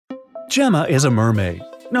Gemma is a mermaid.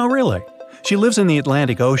 No, really. She lives in the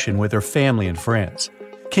Atlantic Ocean with her family and friends.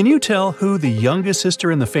 Can you tell who the youngest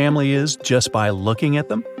sister in the family is just by looking at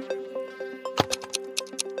them?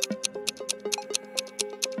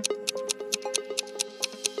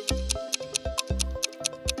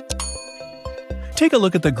 Take a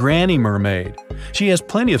look at the granny mermaid. She has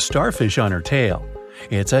plenty of starfish on her tail.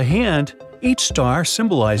 It's a hint. Each star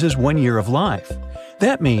symbolizes 1 year of life.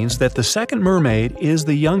 That means that the second mermaid is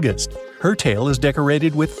the youngest. Her tail is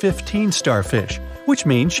decorated with 15 starfish, which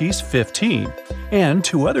means she's 15. And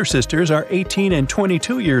 2 other sisters are 18 and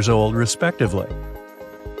 22 years old, respectively.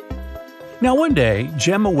 Now one day,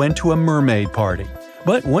 Gemma went to a mermaid party,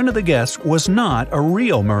 but one of the guests was not a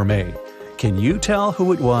real mermaid. Can you tell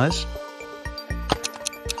who it was?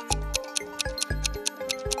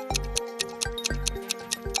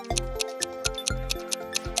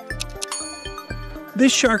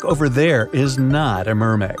 This shark over there is not a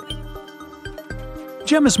mermaid.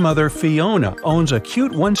 Gemma's mother, Fiona, owns a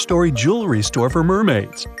cute one-story jewelry store for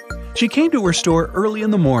mermaids. She came to her store early in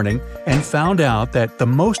the morning and found out that the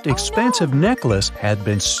most expensive necklace had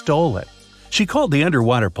been stolen. She called the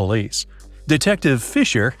underwater police. Detective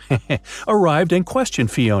Fisher arrived and questioned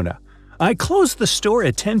Fiona. "I closed the store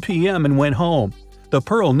at 10 p.m. and went home. The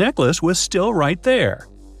pearl necklace was still right there."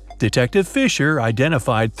 Detective Fisher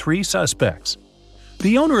identified 3 suspects.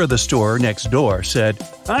 The owner of the store next door said,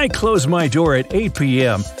 "I closed my door at 8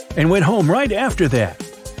 p.m. and went home right after that."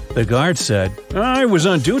 The guard said, "I was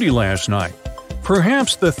on duty last night.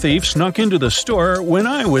 Perhaps the thief snuck into the store when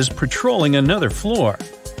I was patrolling another floor."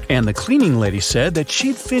 And the cleaning lady said that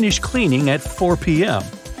she'd finished cleaning at 4 p.m.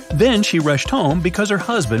 Then she rushed home because her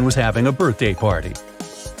husband was having a birthday party.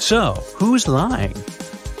 So, who's lying?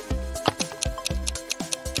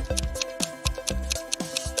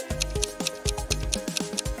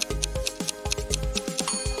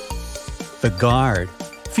 The guard.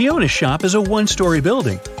 Fiona's shop is a one-story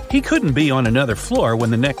building. He couldn't be on another floor when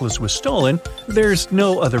the necklace was stolen. There's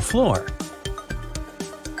no other floor.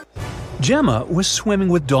 Gemma was swimming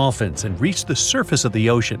with dolphins and reached the surface of the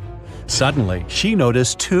ocean. Suddenly, she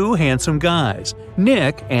noticed 2 handsome guys,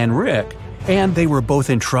 Nick and Rick, and they were both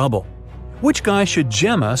in trouble. Which guy should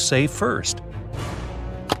Gemma save first?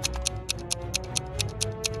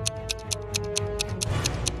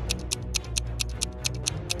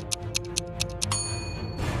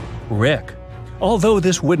 Rick. Although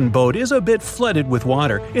this wooden boat is a bit flooded with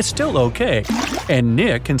water, it's still okay, and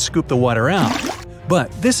Nick can scoop the water out. But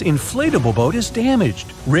this inflatable boat is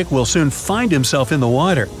damaged. Rick will soon find himself in the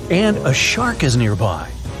water, and a shark is nearby.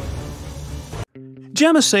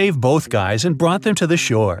 Gemma saved both guys and brought them to the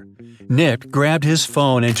shore. Nick grabbed his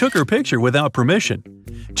phone and took her picture without permission.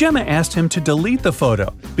 Gemma asked him to delete the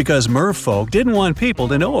photo because merfolk didn't want people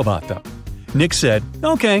to know about them. Nick said,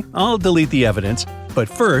 "Okay, I'll delete the evidence. But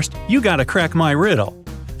first, you gotta crack my riddle.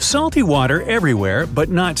 Salty water everywhere, but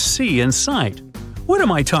not sea in sight. What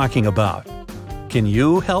am I talking about? Can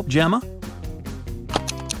you help Gemma?"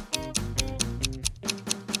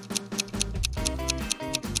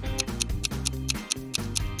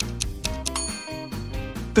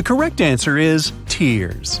 The correct answer is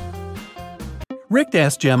tears. Rick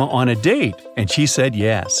asked Gemma on a date, and she said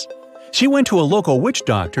yes. She went to a local witch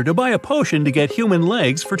doctor to buy a potion to get human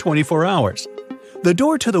legs for 24 hours. The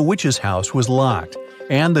door to the witch's house was locked,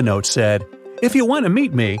 and the note said, "If you want to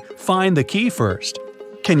meet me, find the key first."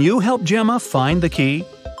 Can you help Gemma find the key?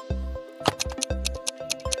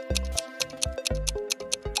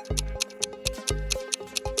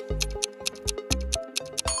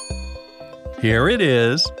 Here it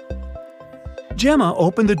is. Gemma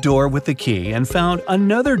opened the door with the key and found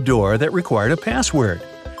another door that required a password.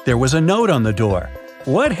 There was a note on the door.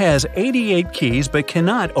 What has 88 keys but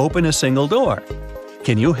cannot open a single door?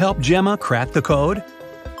 Can you help Gemma crack the code?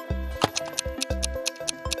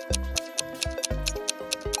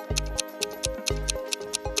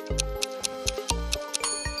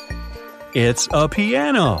 It's a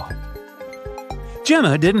piano.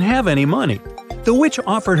 Gemma didn't have any money. The witch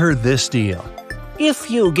offered her this deal. "If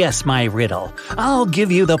you guess my riddle, I'll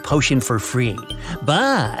give you the potion for free.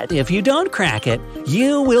 But if you don't crack it,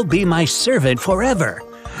 you will be my servant forever.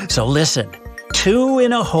 So listen, 2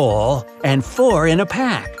 in a hole and 4 in a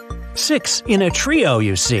pack. 6 in a trio,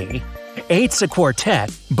 you see. 8's a quartet,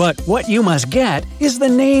 but what you must get is the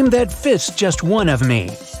name that fits just one of me.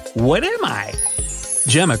 What am I?"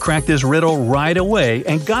 Gemma cracked this riddle right away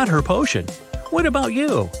and got her potion. What about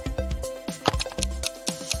you?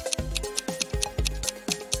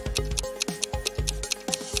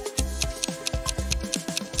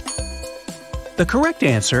 The correct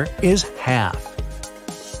answer is half.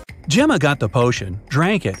 Gemma got the potion,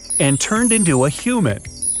 drank it, and turned into a human.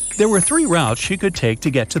 There were 3 routes she could take to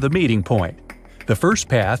get to the meeting point. The first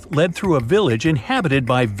path led through a village inhabited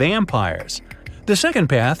by vampires. The second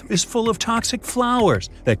path is full of toxic flowers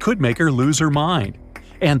that could make her lose her mind.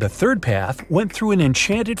 And the third path went through an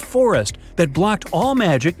enchanted forest that blocked all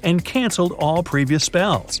magic and canceled all previous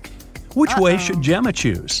spells. Which way should Gemma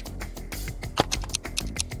choose?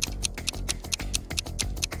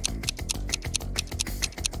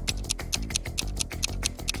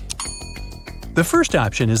 The first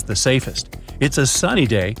option is the safest. It's a sunny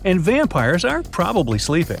day and vampires are probably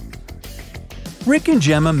sleeping. Rick and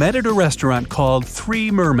Gemma met at a restaurant called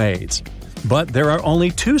Three Mermaids. But there are only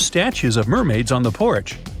 2 statues of mermaids on the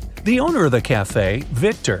porch. The owner of the cafe,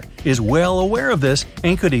 Victor, is well aware of this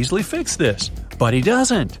and could easily fix this. But he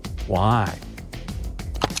doesn't. Why?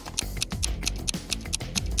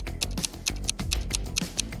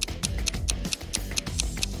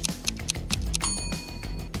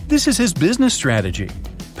 This is his business strategy.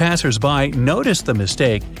 Passers-by notice the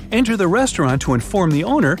mistake, enter the restaurant to inform the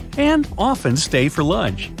owner, and often stay for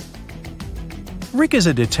lunch. Rick is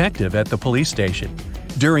a detective at the police station.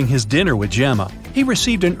 During his dinner with Gemma, he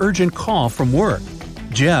received an urgent call from work.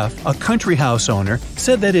 Jeff, a country house owner,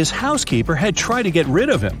 said that his housekeeper had tried to get rid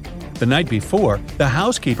of him. The night before, the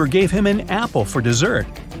housekeeper gave him an apple for dessert.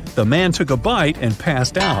 The man took a bite and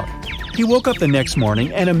passed out. He woke up the next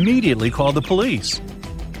morning and immediately called the police.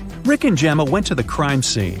 Rick and Gemma went to the crime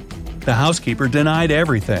scene. The housekeeper denied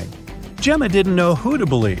everything. Gemma didn't know who to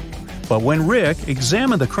believe, but when Rick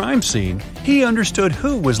examined the crime scene, he understood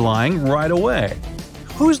who was lying right away.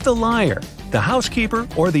 Who's the liar, the housekeeper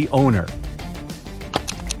or the owner?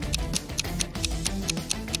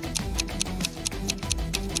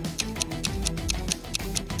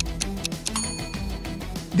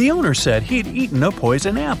 The owner said he'd eaten a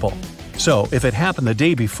poison apple. So if it happened the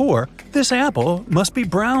day before, this apple must be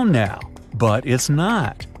brown now. But it's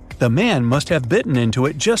not. The man must have bitten into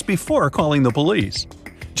it just before calling the police.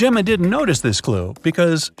 Gemma didn't notice this clue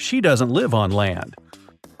because she doesn't live on land.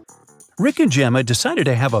 Rick and Gemma decided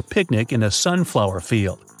to have a picnic in a sunflower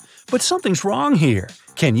field. But something's wrong here.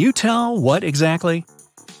 Can you tell what exactly?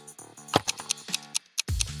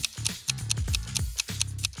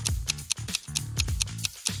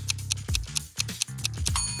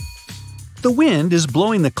 The wind is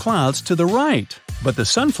blowing the clouds to the right, but the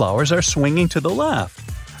sunflowers are swinging to the left.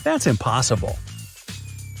 That's impossible.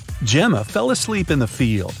 Gemma fell asleep in the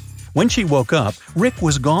field. When she woke up, Rick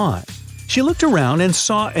was gone. She looked around and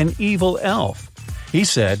saw an evil elf. He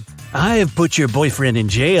said, "I've put your boyfriend in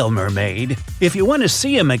jail, Mermaid. If you want to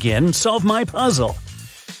see him again, solve my puzzle.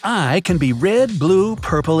 I can be red, blue,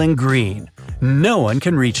 purple, and green. No one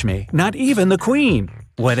can reach me, not even the queen.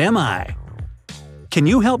 What am I?" Can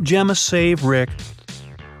you help Gemma save Rick?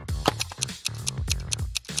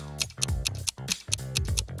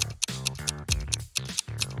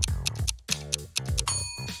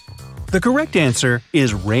 The correct answer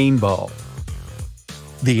is rainbow.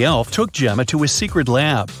 The elf took Gemma to his secret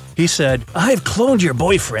lab. He said, "I've cloned your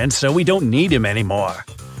boyfriend so we don't need him anymore.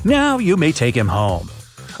 Now you may take him home.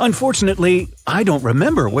 Unfortunately, I don't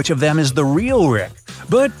remember which of them is the real Rick,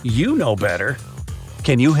 but you know better."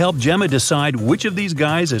 Can you help Gemma decide which of these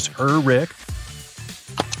guys is her Rick?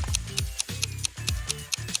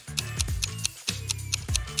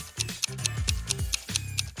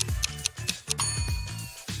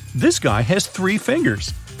 This guy has 3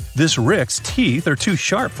 fingers. This Rick's teeth are too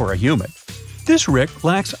sharp for a human. This Rick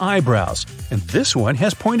lacks eyebrows, and this one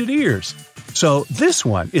has pointed ears. So this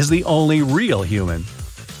one is the only real human.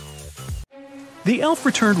 The elf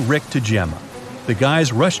returned Rick to Gemma. The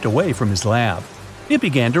guys rushed away from his lab. It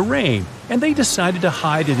began to rain, and they decided to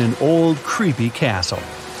hide in an old, creepy castle.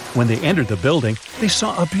 When they entered the building, they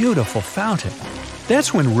saw a beautiful fountain.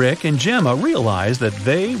 That's when Rick and Gemma realized that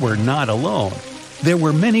they were not alone. There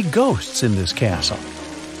were many ghosts in this castle.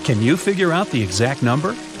 Can you figure out the exact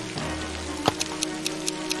number?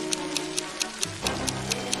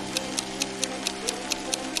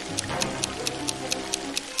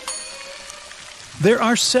 There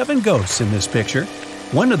are 7 ghosts in this picture.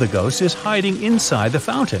 One of the ghosts is hiding inside the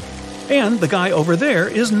fountain. And the guy over there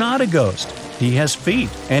is not a ghost. He has feet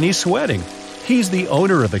and he's sweating. He's the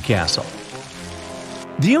owner of the castle.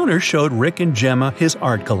 The owner showed Rick and Gemma his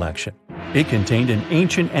art collection. It contained an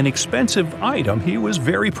ancient and expensive item he was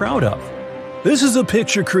very proud of. "This is a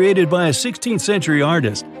picture created by a 16th century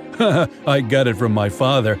artist. I got it from my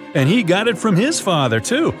father, and he got it from his father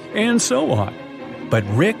too, and so on." But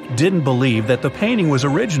Rick didn't believe that the painting was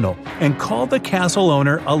original and called the castle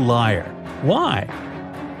owner a liar. Why?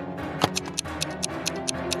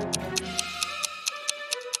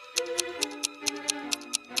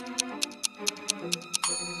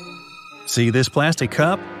 See this plastic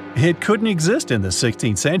cup? It couldn't exist in the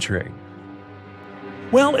 16th century.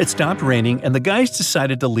 Well, it stopped raining and the guys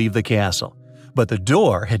decided to leave the castle. But the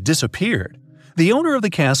door had disappeared. The owner of the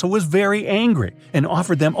castle was very angry and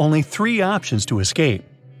offered them only 3 options to escape.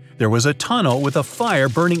 There was a tunnel with a fire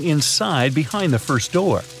burning inside behind the first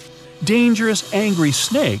door. Dangerous, angry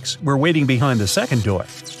snakes were waiting behind the second door.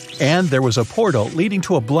 And there was a portal leading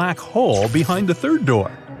to a black hole behind the third door.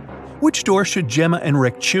 Which door should Gemma and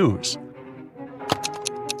Rick choose?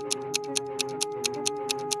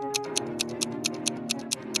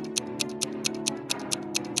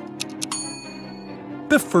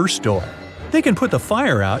 The first door. They can put the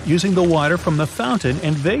fire out using the water from the fountain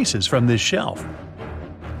and vases from this shelf.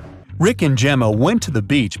 Rick and Gemma went to the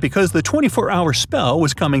beach because the 24-hour spell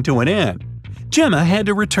was coming to an end. Gemma had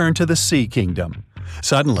to return to the Sea Kingdom.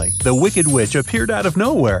 Suddenly, the Wicked Witch appeared out of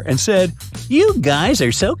nowhere and said, "You guys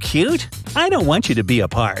are so cute. I don't want you to be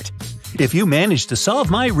apart. If you manage to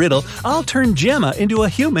solve my riddle, I'll turn Gemma into a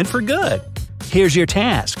human for good. Here's your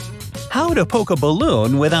task. How to poke a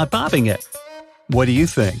balloon without popping it." What do you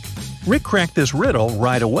think? Rick cracked this riddle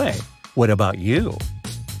right away. What about you?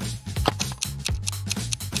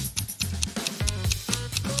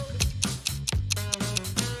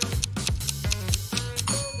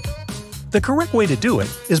 The correct way to do it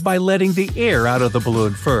is by letting the air out of the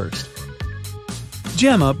balloon first.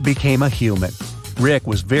 Gemma became a human. Rick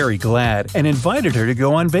was very glad and invited her to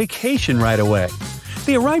go on vacation right away.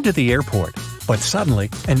 They arrived at the airport, but suddenly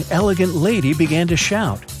an elegant lady began to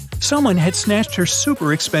shout. Someone had snatched her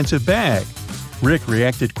super expensive bag. Rick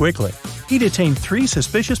reacted quickly. He detained 3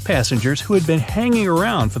 suspicious passengers who had been hanging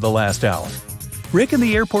around for the last hour. Rick and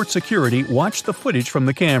the airport security watched the footage from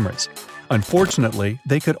the cameras. Unfortunately,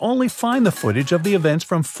 they could only find the footage of the events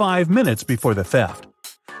from 5 minutes before the theft.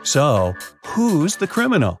 So, who's the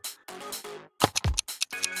criminal?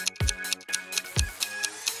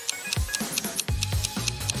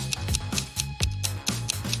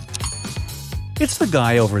 It's the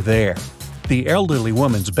guy over there. The elderly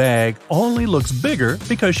woman's bag only looks bigger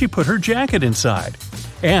because she put her jacket inside.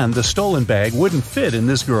 And the stolen bag wouldn't fit in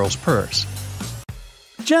this girl's purse.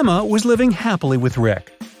 Gemma was living happily with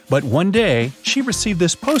Rick. But one day, she received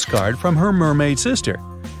this postcard from her mermaid sister.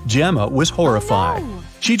 Gemma was horrified. Oh, no.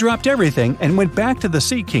 She dropped everything and went back to the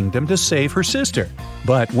Sea Kingdom to save her sister.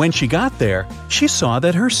 But when she got there, she saw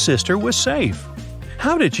that her sister was safe.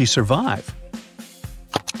 How did she survive?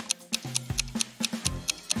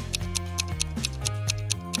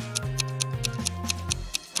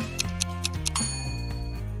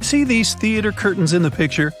 See these theater curtains in the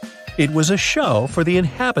picture? It was a show for the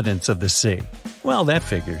inhabitants of the sea. Well, that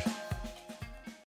figures.